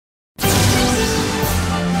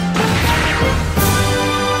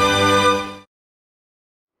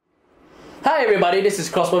Hi everybody, this is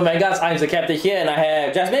Cardfight Vanguard. I'm ZaCaptain here, and I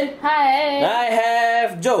have Jasmine. Hi. I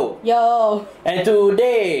have Joe. Yo. And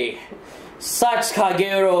today, such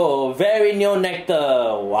Kagero, very new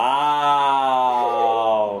Nectar.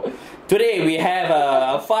 Wow. Today we have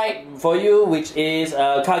a fight for you, which is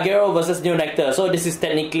Kagero versus new Nectar. So this is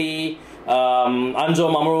technically Anjou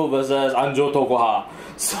Mamoru versus Anjou Tokoha.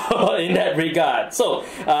 So in that regard, so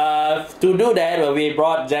to do that, we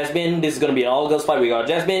brought Jasmine. This is gonna be an all-girls fight. We got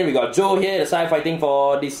Jasmine, we got Joe here, the side fighting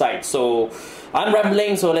for this side. So I'm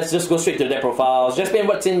rambling, so let's just go straight to the deck profiles. Jasmine,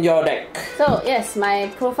 what's in your deck? So yes, my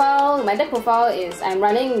deck profile is I'm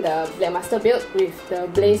running the Blademaster build with the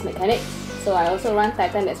Blaze mechanic. So I also run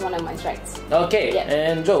Titan, that's one of my strikes. Okay, yep.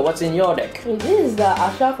 And Joe, what's in your deck? This is the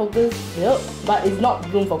Ahsha focus build, but it's not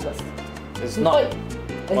bloom focused. It's not.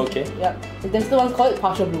 Okay. Yep. There's the ones called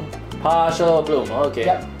partial bloom. Partial bloom. Okay.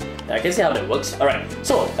 Yep. I can see how that works. Alright,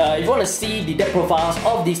 so if you want to see the deck profiles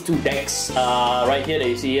of these two decks right here that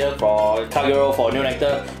you see here for Kagero, for New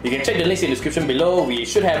Nectar, you can check the links in the description below. We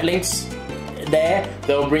should have links there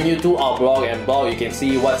that will bring you to our blog, and blog you can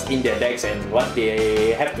see what's in their decks and what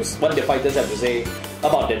the fighters have to say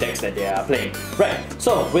about the decks that they are playing. Right,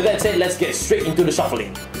 so with that said, let's get straight into the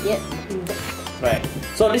shuffling. Yep. Right,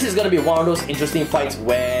 so this is going to be one of those interesting fights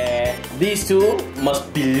where these two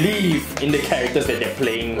must believe in the characters that they're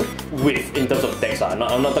playing with in terms of decks. I'm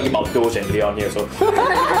not talking about Doge and Leon here, so...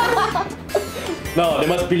 No, they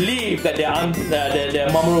must believe that they're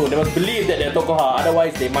Mamoru, they must believe that they're Tokoha,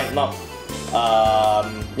 otherwise they might not,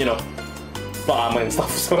 you know, not armor and stuff.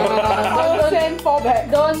 So. Don't fall back.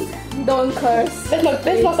 Don't curse.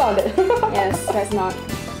 Let's not sound it. Yes, let's not.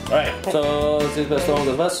 Alright, so scissors, stone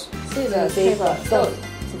goes first. Scissors, paper, stone.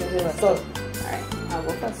 Scissors, paper, stone. Alright, I'll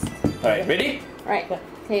go first. Alright, ready? Right.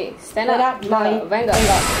 Okay, stand up. My Vanguard.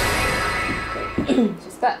 Okay.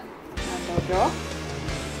 Just start. Now go draw.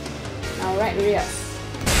 Now right rears.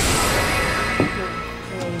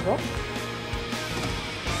 Draw.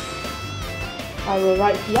 I will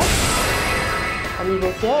write here. I will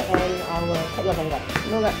go here and I will cut your Vanguard.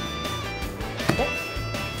 No gut. Okay.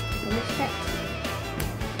 Let me check.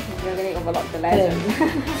 You're getting overlock the legend.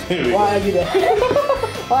 Why are you there?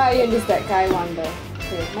 Why are you in this deck? I wonder.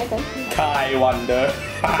 Okay, my turn. Kai Wonder.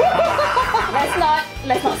 Let's not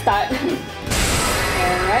start.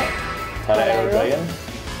 Alright. Hello, Dragon.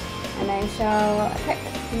 And I shall attack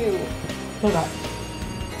you. No gut.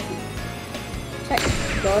 Check.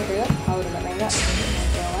 Draw trigger. I will do that Vanguard.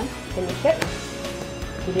 Draw one. Can you check?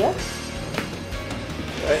 Here.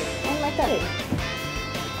 Right. And my turn.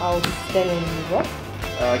 I'll stand and draw.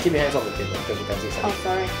 Keep your hands off the table because you can see something. Oh,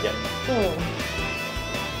 sorry. Yep.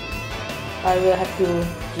 I will have to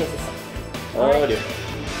guess this. Oh dear.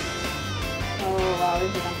 Oh wow,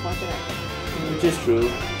 this is unfortunate. Which is true.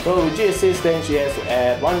 So with GS's then she has to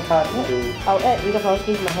add one card into... I'll add Reader Power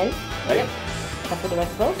Skin to my hand. Right. Yep. After the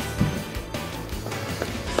rest first.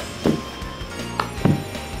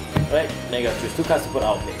 Right, now you got to choose two cards to put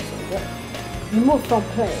out there. So. Yep. Remove from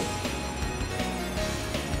play.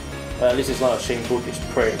 Well, at least it's not a shameful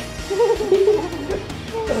display.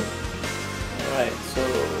 Alright, so...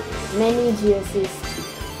 Many GSs.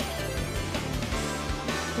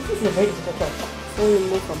 This is a very difficult choice. So you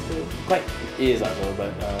move from play. Quite is also,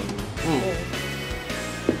 but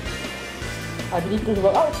I believe things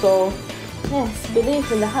work out, so... Yes,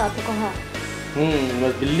 believe in the heart of Tokoha.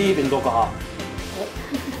 must believe in Tokoha. Yep.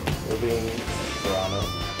 Moving Burano.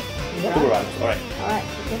 Yep. Two Buranos, alright. Alright,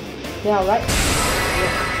 okay. Yeah, right.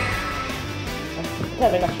 Yeah.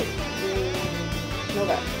 Very much. No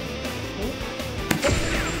gut.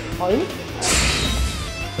 Oil. Let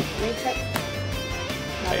me check.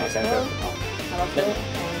 Check the center. Oh, Navajo and...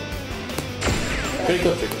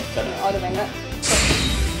 Critical trigger. Shut up. All the Vanguard.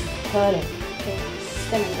 Turn it. Okay,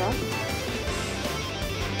 stand and draw.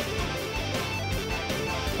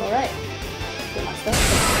 Alright. Blademaster.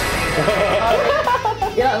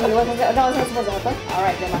 That wasn't supposed to happen.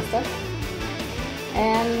 Alright, Blademaster.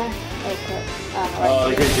 And... Oh crap. Oh,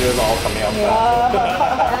 the great zeros are all coming out.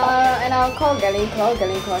 And I'll call Galling Claw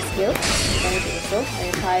skill. Then to the show. I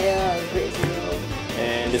retire a great zero.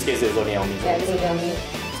 And in this case it's only on me. Yeah, this is on me.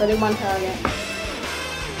 So they one power again.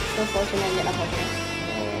 So fortunate yet unfortunate.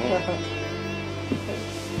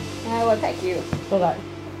 I will attack you. Alright.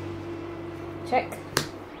 Check.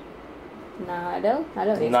 Nadel.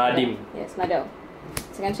 Nadim. Yes, Nadel.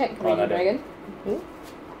 Second check. Oh, Nadel. Dragon.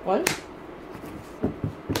 One.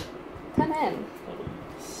 Turn hand.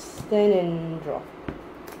 Stand and draw.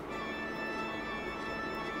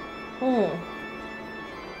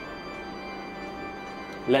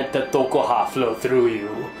 Let the Tokoha flow through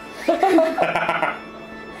you. A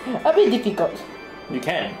bit difficult. You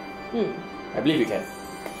can. I believe you can.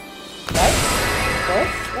 Right?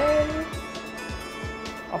 First, and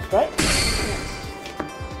off strike.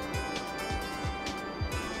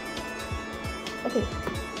 Okay.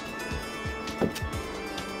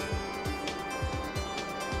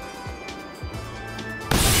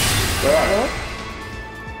 Go on. No.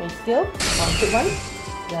 Main skill. Flip 1.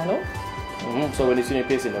 Yeah, no. So when it's in your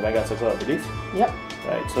place in the Vanguard circle, I believe. Yep.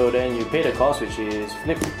 Right, so then you pay the cost, which is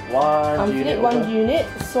flip 1 unit. Flip 1 unit,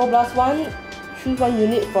 Soul Blast 1, choose 1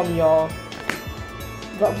 unit from your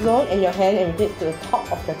drop zone in your hand and rotate to the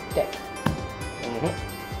top of the deck.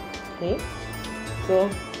 Okay, so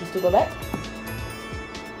you still go back.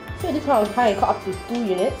 So at this point of time, I caught up to 2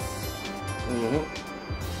 units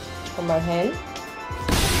from my hand.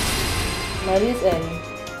 Maris and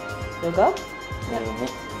Yoga.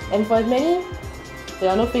 And for as many there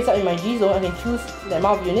are no face up in my G zone, I can choose the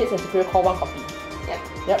amount of units and superior call 1 copy.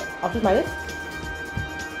 Yep, I'll choose minus.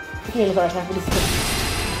 Okay, sorry, I have this.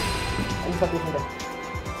 I need to start from there.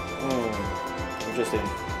 Interesting.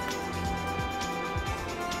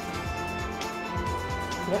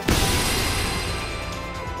 Yep.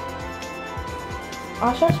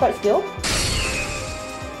 Ahsha, strike skill.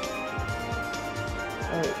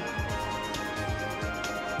 Alright.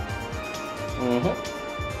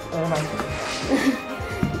 Never mind.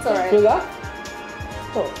 It's alright. Yoga.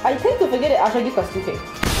 So, I tend to forget that Ahsha gives us 2k.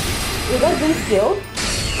 Yoga's doing skill.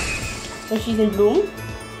 When she's in bloom,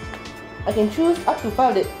 I can choose up to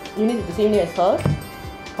 5 of the units with the same name as her.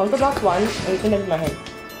 Counter blast 1 and return them to my hand.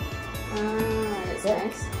 That's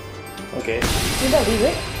nice. Okay. Choose that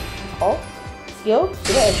re-break. Call. Skill.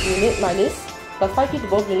 Select a unit minus plus 5k to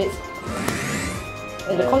both units.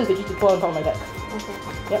 And the cost is actually to put on top of my deck. Okay.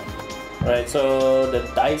 Yep. Right, so the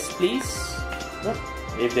dice, please. Yep.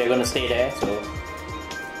 If they're gonna stay there, so.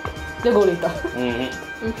 They'll go later.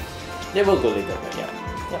 They will go later, but yeah.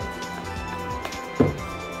 Yep.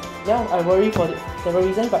 Yeah, I worry for several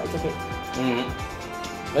reasons, but it's okay.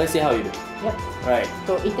 Let's see how you do. Yep. Right.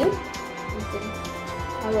 So 18.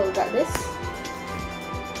 I will guard this.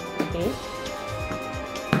 Okay.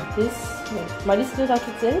 This my skill now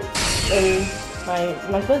kicks in, and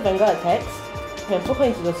my first Vanguard attacks. I can put her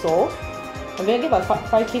into the soul. I'm gonna give her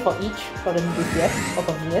 5k for each for the DPS for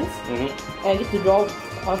convenience. And I get to draw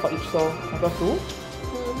 1 for each, so I draw 2.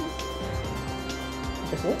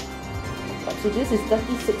 Interesting. Right, so this is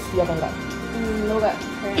 36 for your Vanguard. No guard.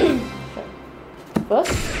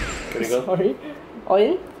 First. Critical. Sorry. All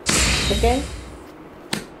in. Second.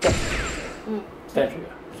 Yeah. Stand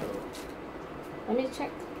trigger. So. Let me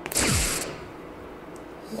check.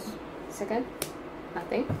 Second.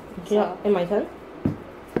 Nothing. Okay, so, in my turn.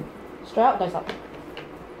 Straight up, dice up.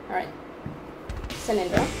 Alright. Send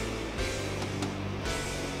and draw.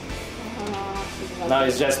 Now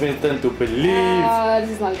it's Jasmine's turn to believe. This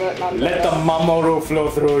is not good. Not Let good. the Mamoru flow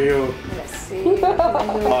through you. Let's see.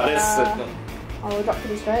 Oh, that's. I will drop to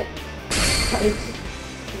this right.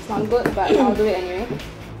 It's not good, but I'll do it anyway.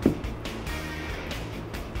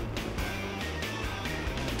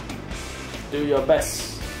 Do your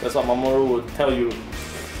best. That's what Mamoru will tell you.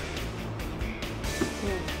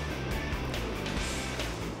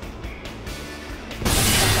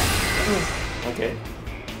 Okay.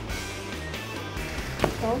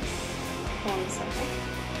 So, 1 second.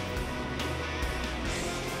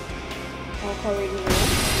 I'll call reading room.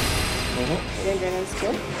 Then dragon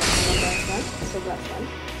skill. And then blast 1. So blast 1.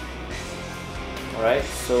 Alright,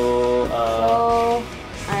 so. So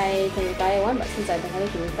I can retire 1, but since I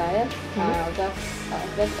decided to retire, I'll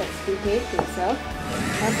just tax 2k to itself.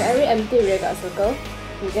 And for every empty rearguard circle,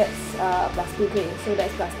 he gets plus 2k, so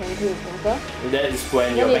that's plus 10k in total. That is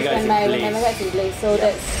when your That Vanguard is in my place. Vanguard is in place, so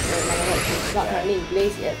that's when my Vanguard is not currently in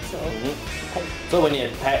place yet. So So when you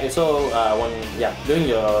attack, doing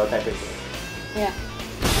your attack rate. yeah.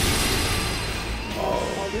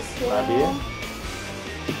 All this here. And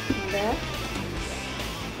there.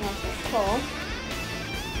 Now let's call.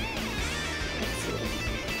 Let's see.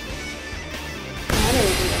 Another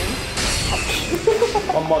reading.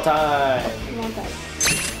 One more time. One more time.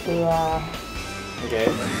 Okay.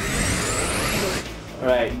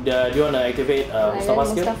 Alright, do you want to activate Mustafa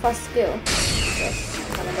skill? Mustafa skill. Yes.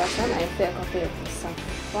 Sama Basan, I play a copy of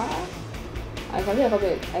Mustafa. I can play a copy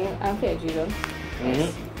of, I play a G-Zone.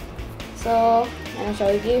 Yes. So, and I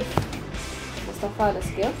shall give Mustafa the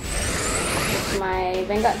skill. If my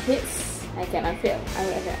Vanguard hits, I can unfail.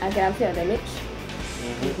 I can unfail damage.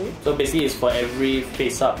 So basically it's for every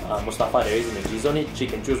face up Mustafa there is in the G zone, she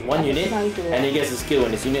can choose 1 unit and he gets a skill when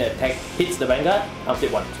this unit attack hits the Vanguard, unflip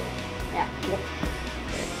 1. So. Yeah.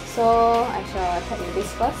 So I shall attack with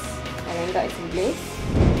this first. My Vanguard is in place.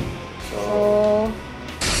 So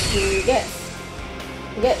he gets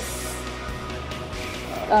He gets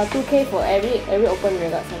 2k for every open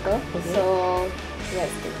Vanguard circle. So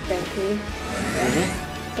that's 10k.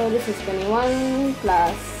 So this is 21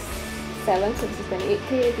 plus 7, so this is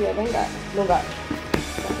 28k to your Vanguard. No guard.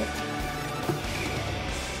 Okay.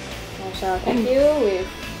 I shall attack you with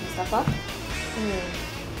Mustafa.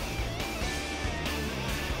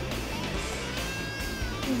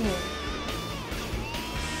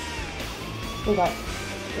 No guard.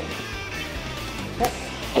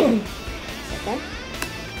 Second.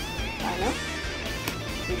 No.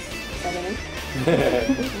 He's suddenly.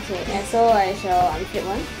 Okay, and so I shall unflip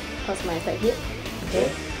one, cause my attack hit.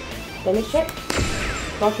 Okay. Damage check.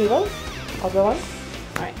 Not even. Other one.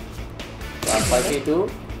 Alright. 5k too.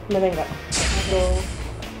 My Vanguard.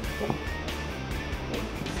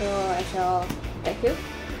 So I shall attack you.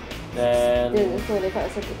 Then So the card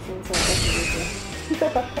also kicks in, so that's easy.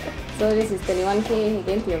 So this is 21k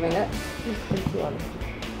again to your Vanguard. 21.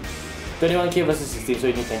 21k versus 16, so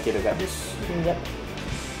you need 10k to guard this. Yep.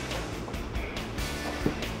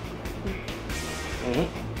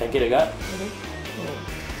 10k to guard.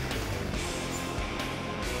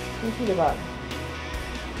 Let's see the guard.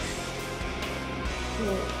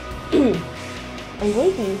 I'm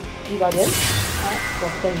going to be Guardian for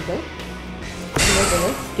 10 reasons.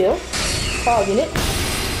 Skill. Power unit.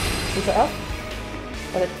 Inside out.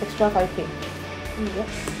 For the extra 5k. Yep.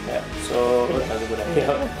 Yeah, so that's a good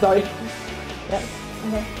idea. Sorry. Yep.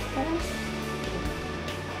 Okay.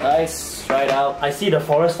 Nice, try it out. I see the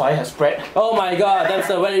forest fire has spread. Oh my god, that's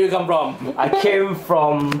where did you come from? I came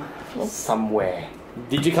from somewhere.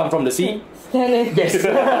 Did you come from the sea? Stand Yes.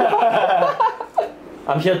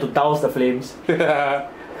 I'm here to douse the flames.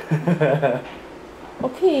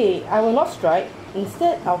 Okay, I will not strike.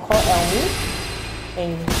 Instead, I'll call Elmi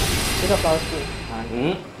and Leader of Flower Screen.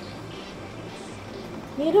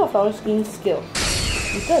 Leader of Flower Screen skill.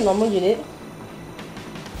 Instead a normal unit,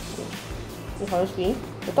 the Flower Screen,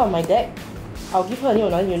 the top of my deck, I'll give her a new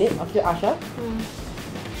another unit. I'll give Ahsha.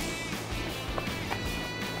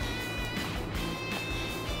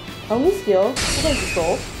 Only skill, according to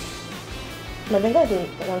soul. My Vanguard is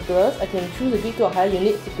Rancorous. I can choose a V2 or higher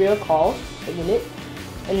unit, superior call the unit,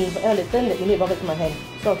 and at the end of the turn, that unit brought back to my hand.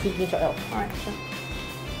 So I'll choose Green Shot Elf. Alright, sure.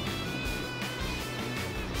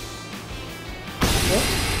 Okay.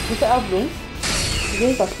 Green Shot Elf blooms.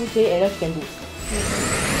 Gain plus 2k and then she can boost.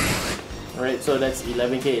 Alright, so that's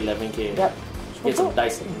 11k, 11k. Yep. Get some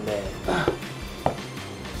dice in there.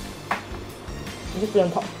 Just put it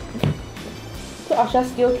on top. So Ahsha's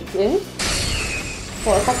skill kicks in.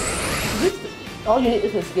 For a copy, all unit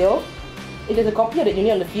is a skill. If there's a copy of the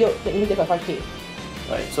unit on the field, the unit gets a 5k.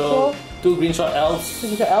 Right, so 2 green shot elves. 2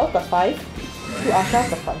 Green Shot Elf plus 5. 2 Ahsha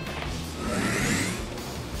plus 5.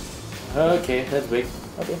 Okay, that's big.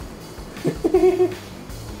 Okay.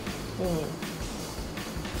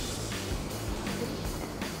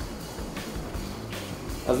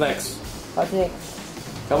 What's next? What's next?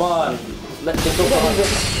 Come on, let's go on.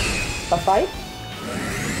 Plus 5.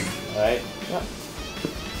 Alright, Yep.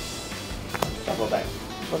 go back.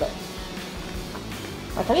 Go back.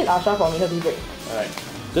 I target Ahsha for me to break. Alright.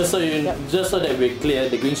 Just so Yep. just so that we're clear,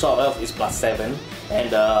 the green shot elf is plus 7 and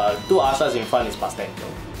the 2 Ahshas in front is plus 10.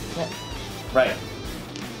 Yep. Right.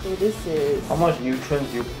 So this is How much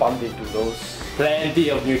nutrients you pump into those? Plenty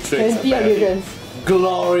of nutrients. 20 of apparently. nutrients.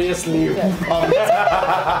 Gloriously pumped.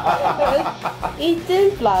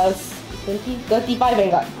 18 plus 20, 35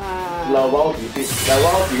 Vanguard. The wild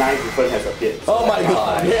deny different has appeared. Oh my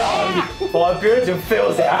god. Yeah. For a period you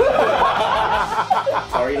fail, yeah.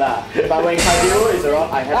 Sorry lah. But when Kagero is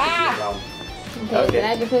around, I have to be around. Okay, then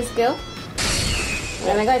I different skill.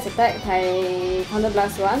 When I got its attack, I counter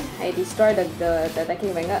blast 1. I destroy the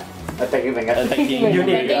attacking Vanguard. Attacking Vanguard. Attacking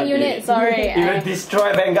Attacking unit, sorry. You will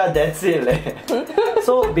destroy Vanguard, that's it.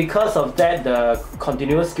 So because of that, the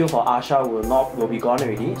continuous skill for Ahsha will be gone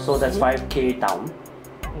already. So that's 5k down.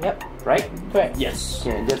 Yep. Right? Correct. Yes.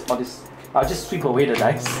 Okay, just all this. I'll just sweep away the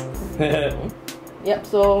dice. Yep,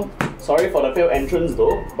 so Sorry for the failed entrance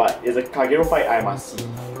though, but it's a Kagero fight I must see.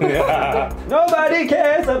 Nobody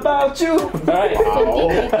cares about you. Alright.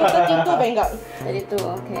 32 Vanguard. 32,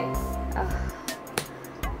 okay.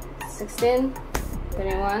 16,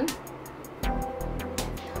 21.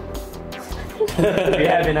 We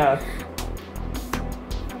have enough.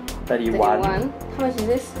 31. 31. How much is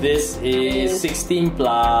this? This is 16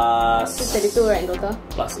 plus 32, right, in total?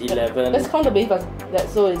 plus 11. Let's count the base plus that,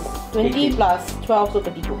 so it's 20 18. plus 12, so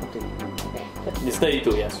 32. Okay. It's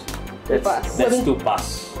 32, yes. Pass. That's 2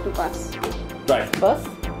 pass. 2 pass. Right. First,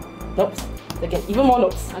 nope. Second, even more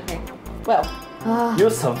notes. Okay. Well, You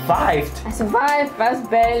survived! I survived, but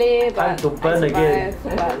barely. Time But to burn I again.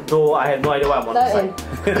 survived, Though I have no idea what I'm on the side.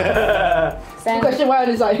 but send, Question why on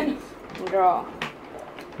this side? draw.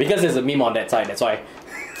 Because there's a meme on that side, that's why.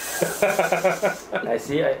 I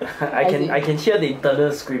see. I can hear the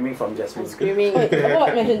internal screaming from Jasmine. Screaming. Wait, I forgot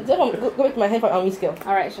to mention. Just go back to my hand for army skill.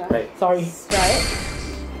 Alright, sure. Right. Sorry. Right.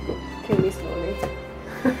 Kill me slowly.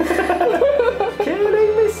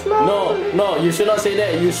 Killing me slow. No, you should not say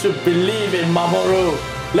that. You should believe in Mamoru.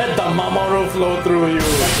 Let the Mamoru flow through you.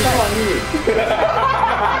 Let's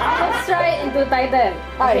try it into Titan.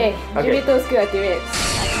 Okay, Okay. give me 2 skill activates.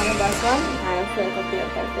 I counter blast 1, I flip a copy of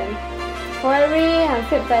Titan. For every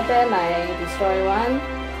unflipped Titan, I destroy 1.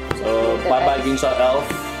 So, bye bye, Green Shot Elf.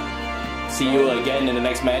 See you again in the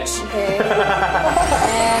next match. Okay.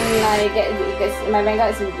 And I get my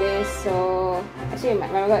Vanguard is in place, so actually my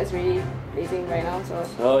Vanguard is really blazing right now, so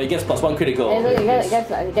Oh, it gets +1 critical. it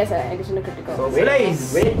gets an additional critical. So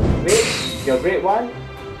Blaze! wait, your grade 1?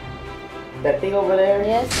 That thing over there?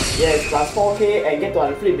 Yes. Yes, plus 4k and get to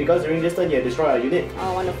unflip because during this turn you destroy a unit.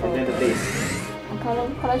 Oh, wonderful. And then the blaze. Color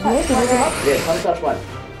charge. Yes, one charge 1.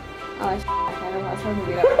 Oh, I don't know. I was trying to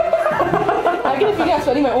do that. I get a feeling I'm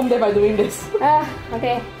spending my own day by doing this.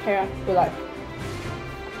 Okay, here. Good luck.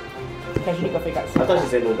 Casually perfect cards. I thought she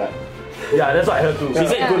said no guard. Yeah, that's what I heard too. She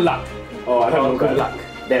said good luck. Oh, I heard no Good guard. luck.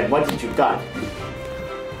 Then what did you guard?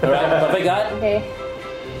 Alright, perfect guard. Okay.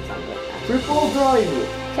 Sounds good. Triple drive!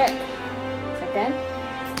 Check. Second.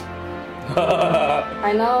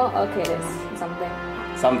 I know. Okay, this something.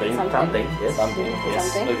 Something. Something, yes. Something.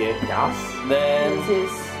 Yes. Something. Okay. Yes. Then This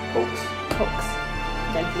is Folks. hooks.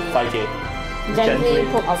 Gently. 5k. Gently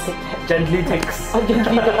Gently. poke. I'll take that. Gently takes. I'll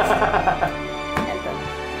gently take that. Enter.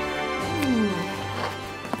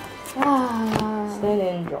 Stand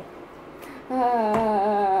and drop.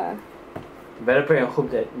 Better pray and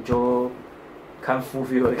hope that Joe can't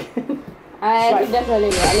fulfill again. I definitely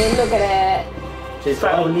will. I mean, look at that. She's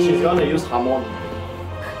gonna use Harmon.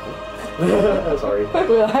 Sorry.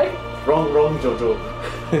 We're like, Wrong Jojo.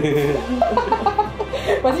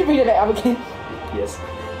 must you bring it back up again? Yes.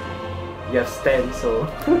 You have stand, so.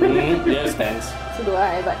 Yes, stands. So do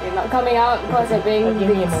I, but you're not coming out because you're being Give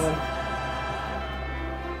me a things. moment.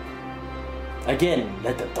 Again,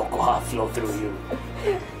 let the Tokoha flow through you.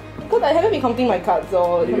 Because I haven't been counting my cards,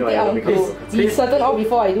 so Maybe something I I am, want because- to be certain of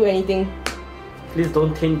before I do anything. Please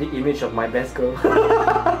don't taint the image of my best girl.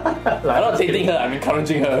 I'm not tainting her, I'm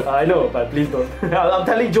encouraging her. I know, but please don't. I'm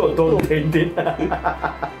telling Joe, don't taint it.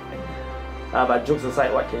 But jokes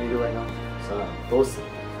aside, what can you do right now? So, those.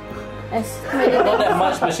 There's too many Not things. that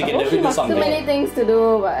much, but she can definitely do Too something. many things to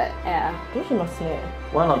do, but yeah. Don't she must snare?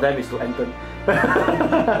 One of them is to enter.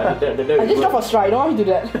 I just drop a stride, don't want me to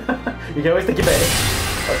do that. You can always take it back.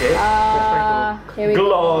 Okay. Here we go.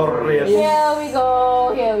 Glorious. Here we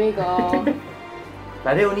go. Here we go.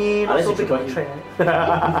 Like they only not Unless so you big keep on going. track.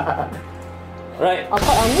 Right. I'll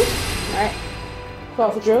call Elmi. Alright. So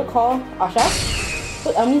I'll secure call Ahsha.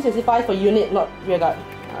 So Elmi specifies for unit, not rear guard.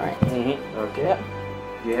 Alright. Okay. Yep.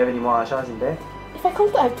 Do you have any more Ashas in there? If I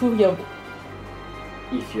counted, I have 2 here.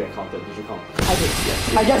 If you had counted, did you count? I did.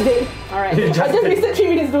 I just did. Alright. I just wasted 3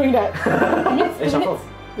 minutes doing that. Minutes, 2 shuffle.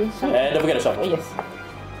 minutes. And don't forget to Oh shuffle. yes.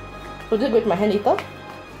 So just go to my hand later.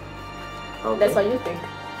 Okay. That's what you think.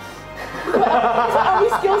 That's what army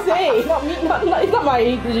skills say. Not me. Not, it's not my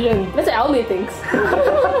decision. That's what Elmi thinks.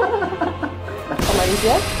 On my list,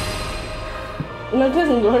 yeah. No,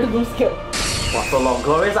 just in glorious boom skill. Wow, so long.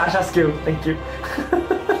 Glorious Asha skill. Thank you.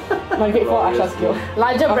 My grade 4 Ahsha skill.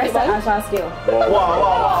 Larger Okay, breasted fine. Ahsha skill.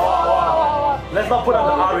 Wow. Let's not put up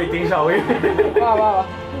the R rating, shall we? Wow.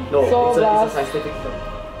 No, So it's a last- scientific term.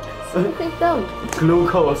 Victim.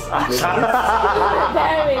 Glucose Asha.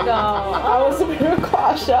 There we go. I was superior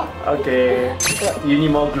call Ahsha. Okay. You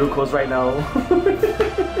need more glucose right now.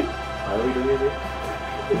 How are we doing it?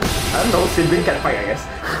 I don't know, sibling can fight, I guess.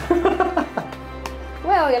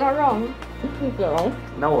 Well, you're not wrong. You're wrong.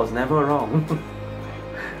 That was never wrong.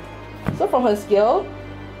 So from her skill,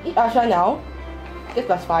 each Ahsha now gets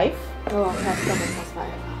 +5. Oh, that's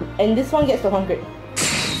 +5. And this one gets +1 grade.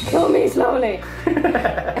 Kill me slowly.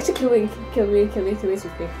 Actually, kill me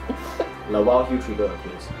swiftly. The wild heal trigger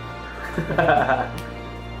appears.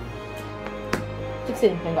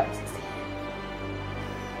 16, Vanguard.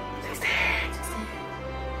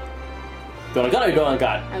 Do you want a gun or you don't want a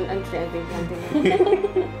gun? I'm thinking.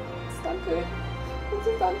 It's not good. It's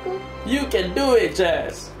just not good. You can do it,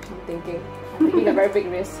 Jess! I'm thinking a very big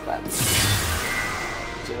risk, but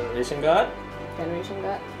Generation guard? generation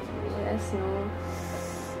guard. Yes, no.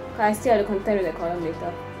 I still have to contend with the column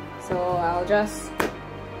later. So I'll just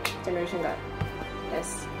generation guard.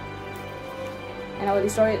 Yes. and I will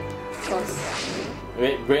destroy it first.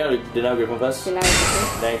 Wait, bring out the Denial Griffin first. Deny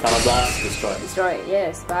it, Then Counterblast, destroy. destroy it,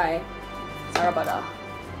 yes, bye. Sarabada.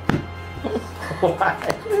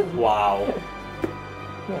 Wow.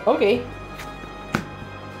 Okay.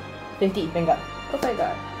 20 Vanguard. Perfect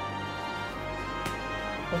God.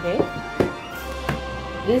 Okay.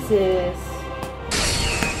 This is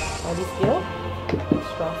body skill.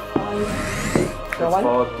 Extra 5. Extra 1.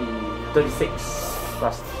 For the 36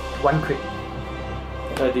 plus 1 crit.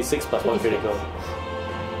 36 plus 1 critical.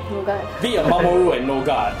 No God. Be a Mamoru and no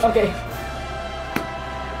guard. Okay.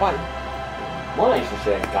 1. More like she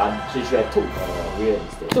should have gone. She should have took rear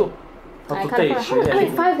instead. 2. I Not to can't take, find. should Wait,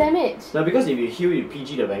 have- 5 damage. No, because if you heal, you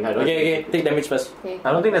PG the Vanguard. don't you? Okay, take damage first. Okay.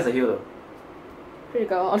 I don't think that's a heal though.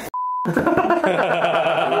 Critical.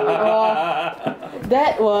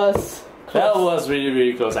 That was That was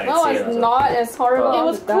really close, I'd No, say. it's not. It's horrible. It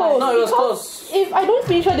was Die. close. No, it was Because close. if I don't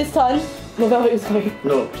finish her this turn, November is going.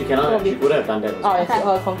 No, she cannot. Probably. She would have done that. Oh, Also. yes,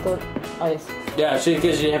 her counter. Oh, yes. Yeah,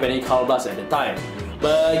 because she didn't have any counterblast at the time.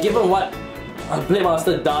 But given what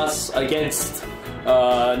Blademaster does against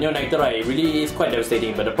Neo Nectar, right, it really is quite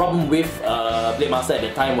devastating. But the problem with Blademaster at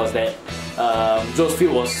the time was that Joe's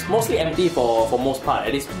field was mostly empty for most part,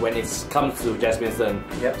 at least when it comes to Jasmine's turn.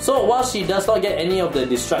 Yep. So while she does not get any of the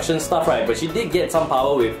destruction stuff, right, but she did get some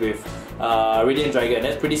power with Radiant Dragon.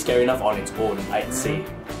 That's pretty scary enough on its own, I'd say.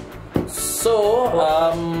 So,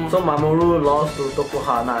 So Mamoru lost to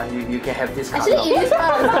Tokoha. Nah, you can have this card Actually, now. it is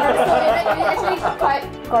part of the story, so it's actually quite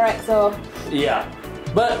correct. So, yeah.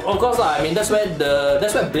 But of course, I mean that's where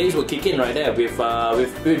Blaze will kick in right there. With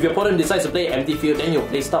if your opponent decides to play empty field, then your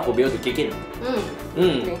play stuff will be able to kick in.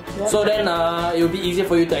 okay. So then it will be easier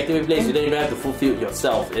for you to activate Blaze. Then you don't have to full field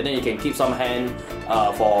yourself, and then you can keep some hand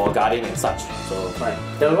for guarding and such. So Right.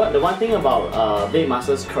 The one thing about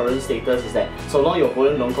Blademaster's current status is that so long your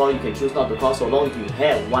opponent don't call, you can choose not to call. So long you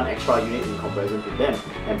have one extra unit in comparison to them,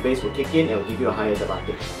 and Blaze will kick in and will give you a higher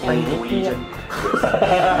advantage. Playing for Legion.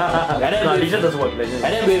 and then No, with, Legion doesn't work. Legion.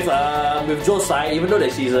 and then with Joe's side, even though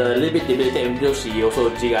that she's a little bit debilitated, even though she also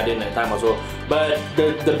G-Guardian at the time also, but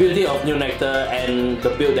the beauty of Neo Nectar and the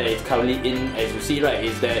build that it's currently in, as you see, right,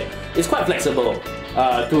 is that it's quite flexible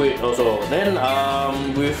to it also. Then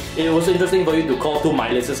it was interesting for you to call 2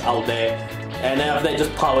 Mylises out there, and then after that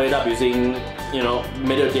just power it up using, you know,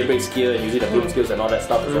 middle daybreak skill and using the bloom skills and all that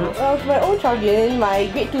stuff as well. For my own champion, my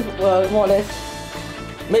grade 2 were more or less.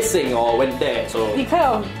 Missing or went there, so He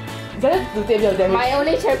kind of decided to take a bit of damage. My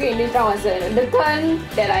only champion in this round was the turn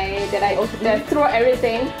that I threw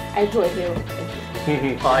everything. I drew a heal.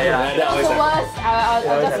 Oh yeah. that always So happens. worse, I was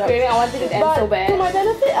just happens. screaming. I wanted it to end But so to bad. my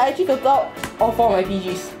benefit, I actually took out all 4 of my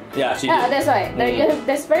PGs. Yeah, she Yeah, did. that's right. Like,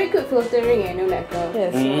 there's very good filtering in Neo Nectar.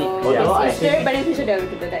 Yes. So Although I it's very think- beneficial that we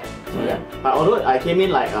could do that. Yeah. But although I came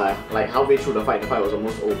in like halfway through the fight was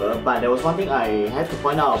almost over. But there was one thing I had to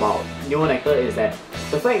point out about Neo Nectar is that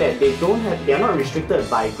the fact that they are not restricted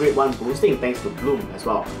by grade 1 boosting thanks to Bloom as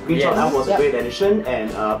well. Green Shot Yes. Elf was a Yep. great addition,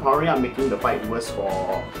 and powering up making the fight worse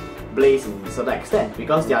for Blaze in a certain extent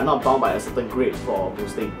because they are not bound by a certain grade for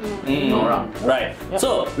boosting Nora. Right.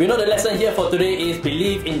 So we know the lesson here for today is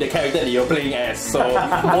believe in the character that you're playing as. So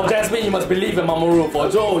for Jasmine, you must believe in Mamoru. For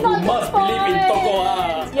Joe, you not the must believe in point.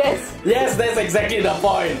 Tokoha. Yes. Yes, that's exactly the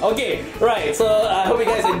point. Okay, right. So I hope you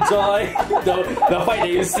guys enjoy the fight that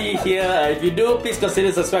you see here. If you do, please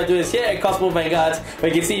consider subscribe to us here at Cardfight Vanguard, where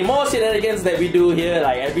you can see more shenanigans that we do here,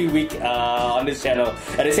 like every week on this channel.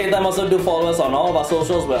 At the same time, also do follow us on all of our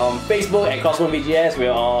socials. We're on Facebook at Cosmos VGS.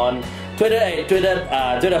 We're on Twitter at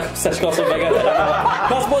Twitter search Cosmos Vanguard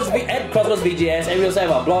at Cosmos VGS, and we also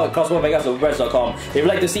have our blog at cosmosvanguard.wordpress.com. If you'd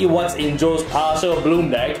like to see what's in Joe's partial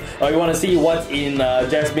Bloom deck, or you want to see what's in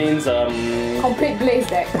Jasmine's Complete Blaze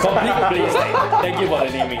deck. complete Blaze deck. Thank you for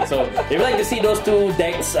the naming. So if you'd like to see those 2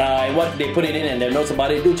 decks and what they put it in and their notes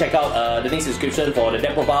about it, do check out the link's description for the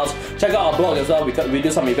deck profiles. Check out our blog as well because we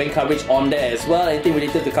do some event coverage on there as well. Anything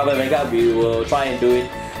related to Cardfight Vanguard, we will try and do it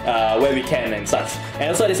where we can and such. And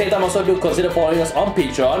also at the same time, also do consider following us on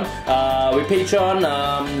Patreon. With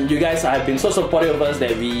Patreon, you guys have been so supportive of us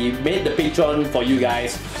that we made the Patreon for you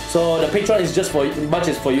guys. So the Patreon is just for much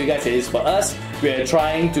as for you guys, it is for us. We are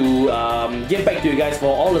trying to give back to you guys for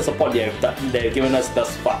all the support they have given us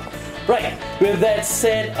thus far. Right, with that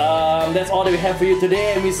said, that's all that we have for you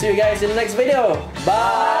today, and we'll see you guys in the next video.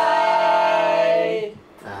 Bye!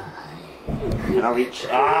 Cannot reach.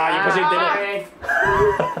 You pushing the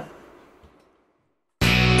table.